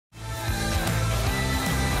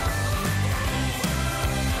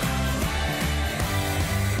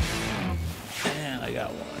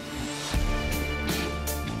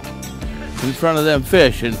in front of them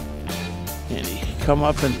fish, and he come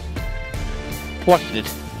up and plucked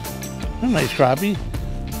it. A nice crappie.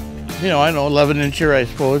 You know, I know, 11-incher, I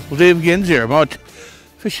suppose. Well, Dave Genz here. I'm out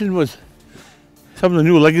fishing with some of the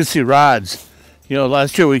new legacy rods. You know,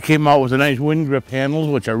 last year we came out with the nice wind grip handles,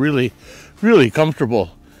 which are really, really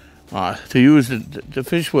comfortable to use to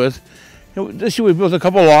fish with. You know, this year we built a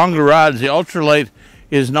couple longer rods. The ultralight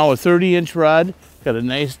is now a 30-inch rod. Got a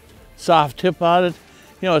nice soft tip on it.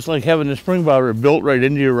 You know, it's like having a spring bobber built right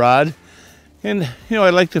into your rod. And, you know, I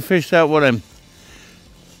like to fish that when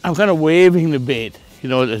I'm kind of waving the bait. You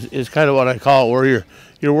know, is kind of what I call it, where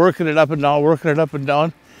you're working it up and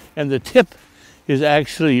down, and the tip is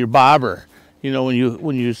actually your bobber. You know,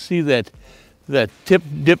 when you see that tip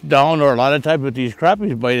dip down, or a lot of times with these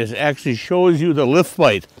crappies bite, it actually shows you the lift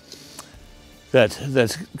bite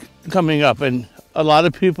that's coming up. And a lot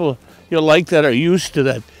of people, you know, like that, are used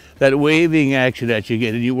to that waving action that you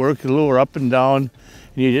get, and you work the lure up and down,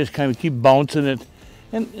 and you just kind of keep bouncing it.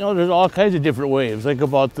 And, you know, there's all kinds of different waves. Think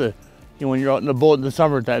about you know, when you're out in the boat in the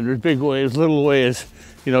summertime, there's big waves, little waves,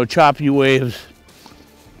 you know, choppy waves.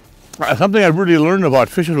 Something I've really learned about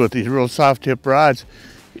fishing with these real soft tip rods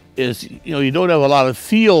is, you know, you don't have a lot of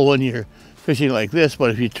feel when you're fishing like this,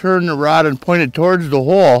 but if you turn the rod and point it towards the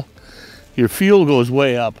hole, your feel goes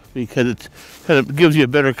way up, because it kind of gives you a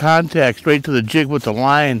better contact straight to the jig with the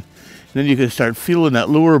line, and then you can start feeling that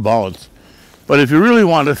lure bounce. But if you really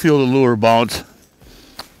want to feel the lure bounce,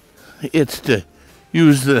 it's to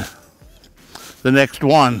use the next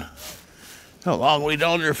one. A long way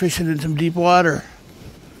down there fishing in some deep water.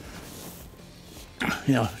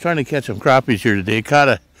 You know, trying to catch some crappies here today.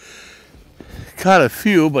 Caught a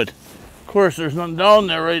few, but of course there's none down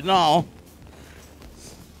there right now.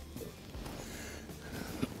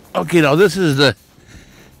 Okay, now this is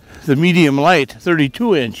the medium light,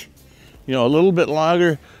 32-inch. You know, a little bit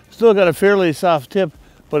longer. Still got a fairly soft tip,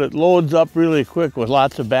 but it loads up really quick with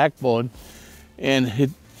lots of backbone,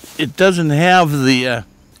 and it doesn't have the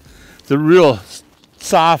real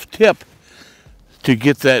soft tip to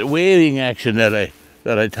get that waving action that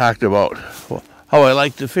I talked about. Well, how I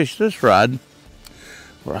like to fish this rod,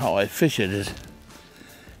 or how I fish it,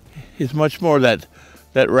 is much more that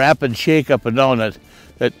rapid shake up and down,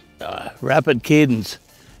 that rapid cadence.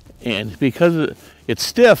 And because it's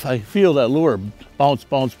stiff, I feel that lure bounce,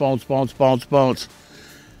 bounce, bounce, bounce, bounce, bounce.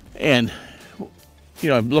 And, you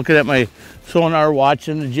know, I'm looking at my sonar,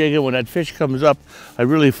 watching the jig, and when that fish comes up, I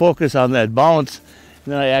really focus on that bounce,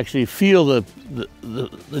 and then I actually feel the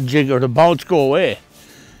jig or the bounce go away.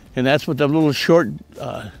 And that's what the little short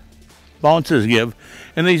bounces give.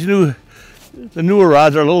 And the newer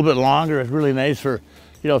rods are a little bit longer. It's really nice for,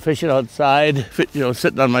 you know, fishing outside, you know,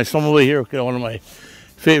 sitting on my snowmobile here, you know, one of my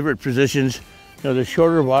favorite positions. You know, the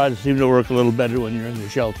shorter rods seem to work a little better when you're in the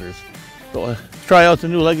shelters. So try out the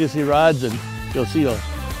new legacy rods, and you'll see you'll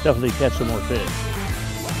definitely catch some more fish.